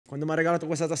quando mi ha regalato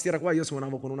questa tastiera qua io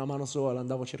suonavo con una mano sola,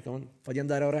 andavo cercando un po' di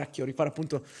andare a orecchio, rifare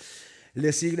appunto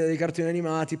le sigle dei cartoni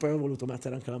animati, poi ho voluto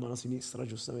mettere anche la mano sinistra,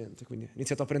 giustamente, quindi ho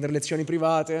iniziato a prendere lezioni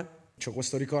private. C'ho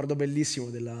questo ricordo bellissimo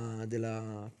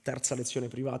della terza lezione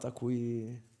privata a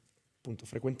cui appunto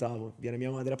frequentavo. Viene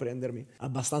mia madre a prendermi,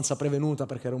 abbastanza prevenuta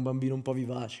perché ero un bambino un po'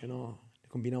 vivace, no? Ne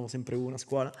combinavo sempre una a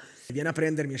scuola. Viene a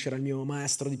prendermi e c'era il mio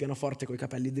maestro di pianoforte con i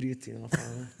capelli dritti, no?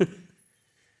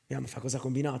 Ma fa cosa ha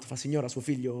combinato? Fa signora, suo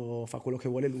figlio fa quello che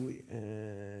vuole lui.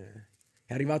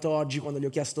 È arrivato oggi quando gli ho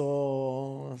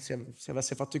chiesto se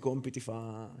avesse fatto i compiti, che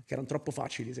erano troppo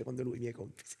facili secondo lui i miei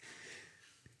compiti.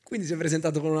 Quindi si è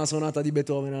presentato con una sonata di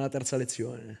Beethoven alla terza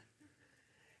lezione.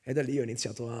 E da lì ho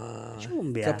iniziato a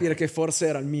Ciumbia. capire che forse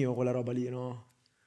era il mio quella roba lì, no?